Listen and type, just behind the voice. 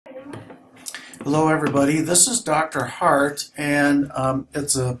Hello, everybody. This is Dr. Hart, and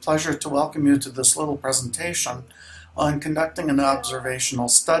it's a pleasure to welcome you to this little presentation on conducting an observational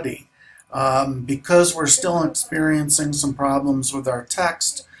study. Because we're still experiencing some problems with our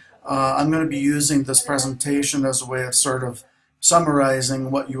text, I'm going to be using this presentation as a way of sort of summarizing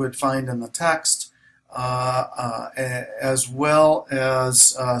what you would find in the text, as well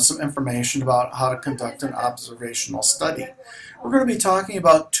as some information about how to conduct an observational study. We're going to be talking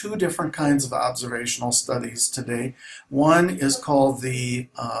about two different kinds of observational studies today. One is called the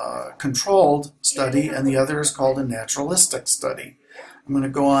controlled study, and the other is called a naturalistic study. I'm going to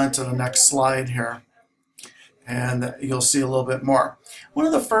go on to the next slide here, and you'll see a little bit more. One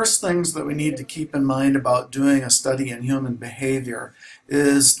of the first things that we need to keep in mind about doing a study in human behavior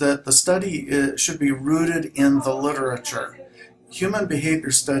is that the study should be rooted in the literature. Human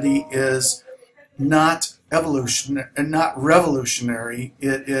behavior study is not revolutionary,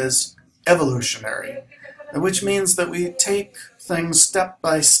 it is evolutionary, which means that we take things step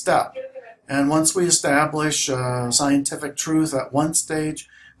by step. And once we establish scientific truth at one stage,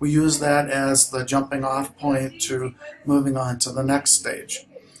 we use that as the jumping off point to moving on to the next stage.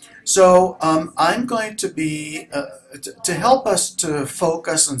 So I'm going to be, to help us to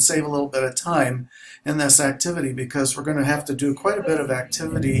focus and save a little bit of time in this activity, because we're going to have to do quite a bit of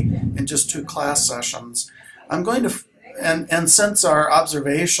activity in just 2 class sessions. I'm going to, and since our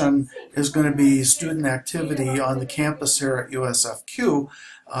observation is going to be student activity on the campus here at USFQ,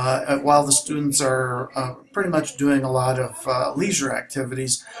 while the students are pretty much doing a lot of leisure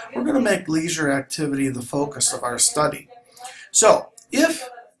activities, we're going to make leisure activity the focus of our study. So, if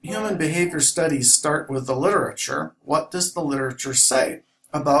human behavior studies start with the literature, what does the literature say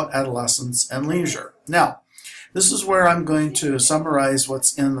about adolescence and leisure? Now, this is where I'm going to summarize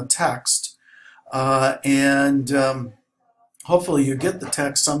what's in the text, and hopefully you get the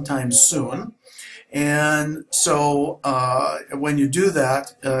text sometime soon. And so when you do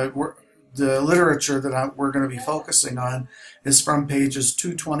that, the literature that we're going to be focusing on is from pages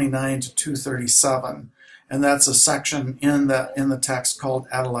 229 to 237. And that's a section in the text called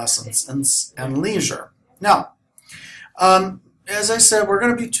Adolescence and Leisure. Now, as I said, we're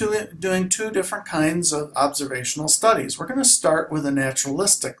going to be doing 2 different kinds of observational studies. We're going to start with a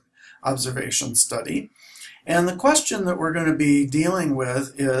naturalistic observation study. And the question that we're going to be dealing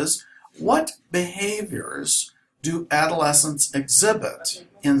with is, what behaviors do adolescents exhibit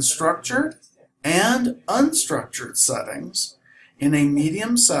in structured and unstructured settings in a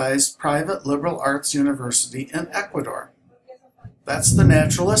medium-sized private liberal arts university in Ecuador? That's the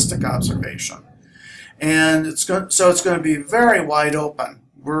naturalistic observation. And it's going to be very wide open.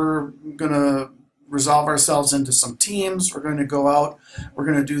 We're going to resolve ourselves into some teams. We're going to go out, we're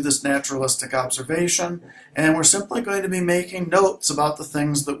going to do this naturalistic observation, and we're simply going to be making notes about the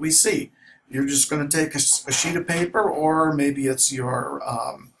things that we see. You're just going to take a sheet of paper, or maybe it's your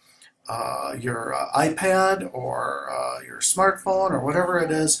iPad or your smartphone or whatever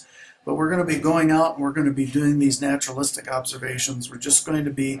it is, but we're going to be going out and we're going to be doing these naturalistic observations. We're just going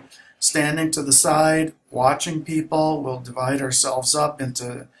to be standing to the side, watching people. We'll divide ourselves up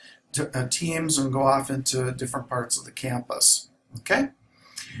into teams and go off into different parts of the campus. Okay?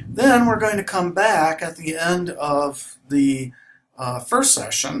 Then we're going to come back at the end of the first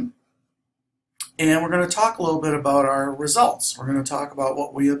session, and we're going to talk a little bit about our results. We're going to talk about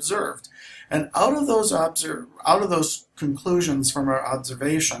what we observed. And out of those conclusions from our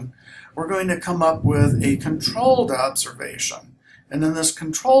observation, we're going to come up with a controlled observation. And in this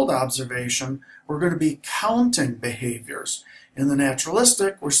controlled observation, we're going to be counting behaviors. In the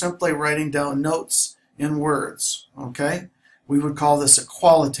naturalistic, we're simply writing down notes in words, okay? We would call this a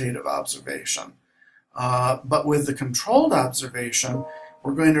qualitative observation. But with the controlled observation,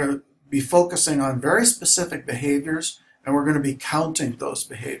 we're going to be focusing on very specific behaviors, and we're going to be counting those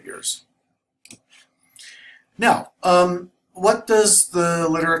behaviors. Now, what does the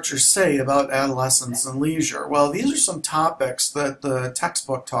literature say about adolescence and leisure? Well, these are some topics that the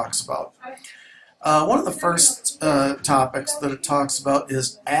textbook talks about. One of the first topics that it talks about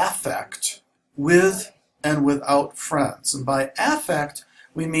is affect with and without friends. And by affect,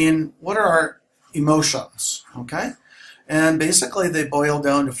 we mean what are our emotions, okay? And basically they boil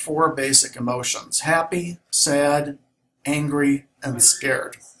down to 4 basic emotions: happy, sad, angry, and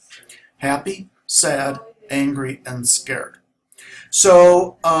scared. Happy, sad, angry, and scared.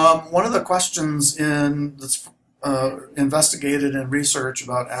 So one of the questions that's investigated in research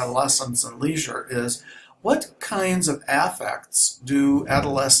about adolescence and leisure is, what kinds of affects do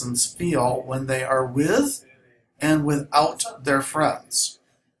adolescents feel when they are with and without their friends?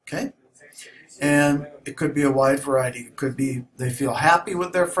 Okay? And it could be a wide variety. It could be they feel happy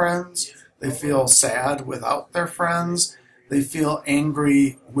with their friends, They feel sad without their friends. They feel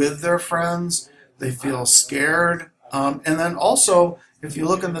angry with their friends. They feel scared. And then also, if you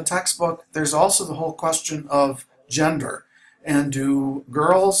look in the textbook, there's also the whole question of gender. And do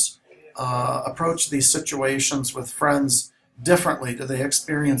girls approach these situations with friends differently? Do they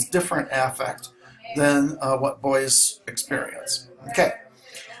experience different affect than what boys experience? Okay.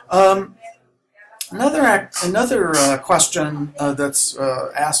 Another question that's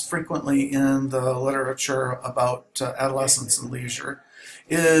asked frequently in the literature about adolescence and leisure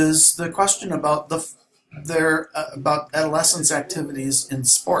is the question about about adolescents' activities in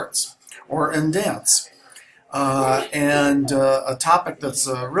sports or in dance. And a topic that's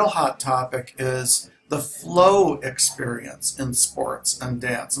a real hot topic is the flow experience in sports and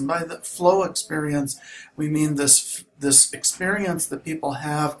dance. And by the flow experience, we mean this experience that people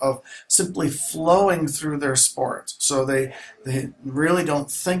have of simply flowing through their sport. So they really don't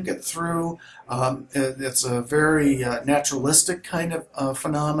think it through. It's a very naturalistic kind of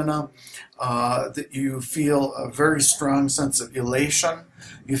phenomena that you feel a very strong sense of elation.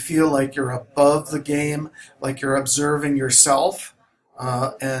 You feel like you're above the game, like you're observing yourself,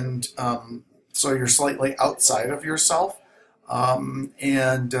 and so you're slightly outside of yourself.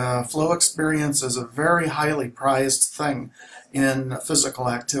 And flow experience is a very highly prized thing in physical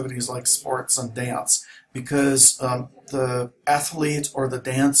activities like sports and dance, because the athlete or the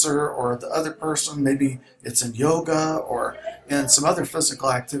dancer or the other person, maybe it's in yoga or in some other physical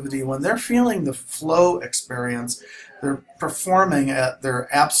activity, when they're feeling the flow experience, they're performing at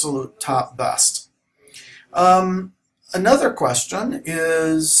their absolute top best. Another question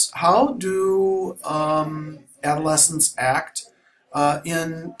is, how do adolescents act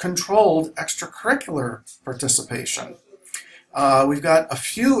in controlled extracurricular participation? We've got a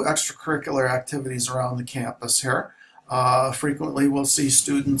few extracurricular activities around the campus here. Frequently we'll see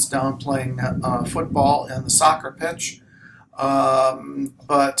students down playing football in the soccer pitch,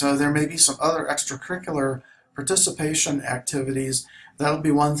 but there may be some other extracurricular participation activities. That'll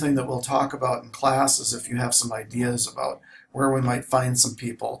be one thing that we'll talk about in classes if you have some ideas about where we might find some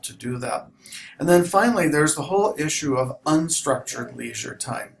people to do that. And then finally, there's the whole issue of unstructured leisure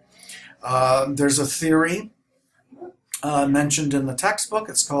time. There's a theory mentioned in the textbook.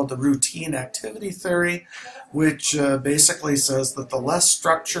 It's called the routine activity theory, which basically says that the less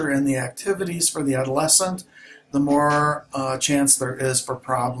structure in the activities for the adolescent, the more chance there is for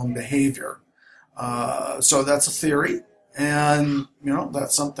problem behavior. So that's a theory, and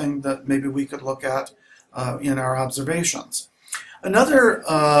that's something that maybe we could look at in our observations. Another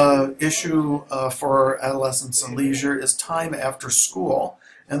issue for adolescence and leisure is time after school,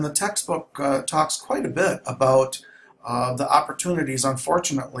 and the textbook talks quite a bit about the opportunities,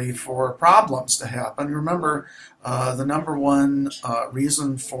 unfortunately, for problems to happen. Remember, the number one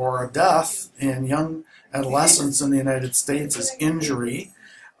reason for death in young adolescents in the United States is injury.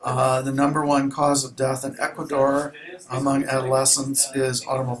 The number one cause of death in Ecuador among adolescents is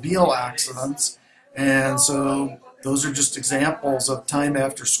automobile accidents. And so those are just examples of time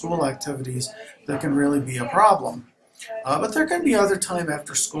after school activities that can really be a problem. But there can be other time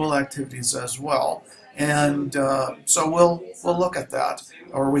after school activities as well. And so we'll look at that,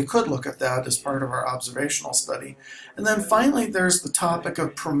 or we could look at that as part of our observational study. And then finally, there's the topic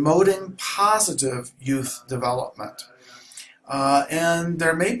of promoting positive youth development. And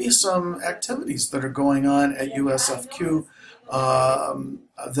there may be some activities that are going on at USFQ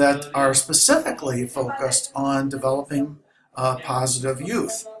that are specifically focused on developing positive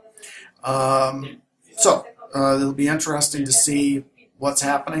youth. So it'll be interesting to see what's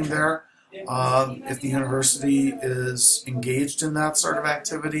happening there, if the university is engaged in that sort of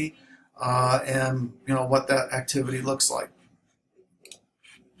activity, and what that activity looks like.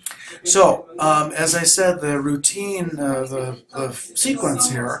 So, as I said, the routine, the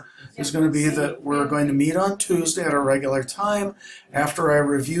sequence here is going to be that we're going to meet on Tuesday at a regular time. After I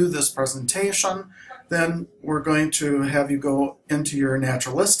review this presentation, then we're going to have you go into your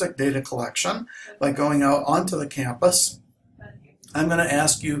naturalistic data collection by going out onto the campus. I'm going to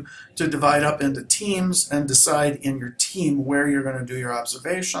ask you to divide up into teams and decide in your team where you're going to do your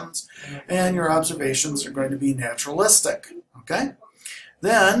observations, and your observations are going to be naturalistic, okay?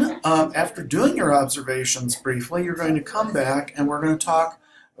 Then, after doing your observations briefly, you're going to come back and we're going to talk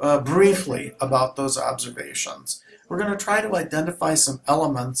briefly about those observations. We're going to try to identify some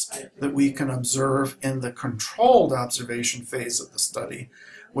elements that we can observe in the controlled observation phase of the study,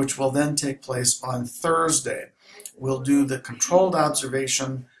 which will then take place on Thursday. We'll do the controlled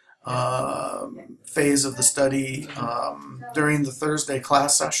observation phase of the study during the Thursday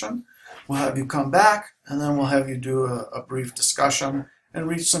class session. We'll have you come back, and then we'll have you do a brief discussion and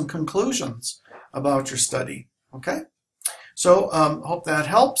reach some conclusions about your study. Okay? So hope that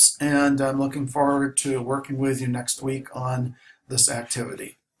helps, and I'm looking forward to working with you next week on this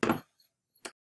activity.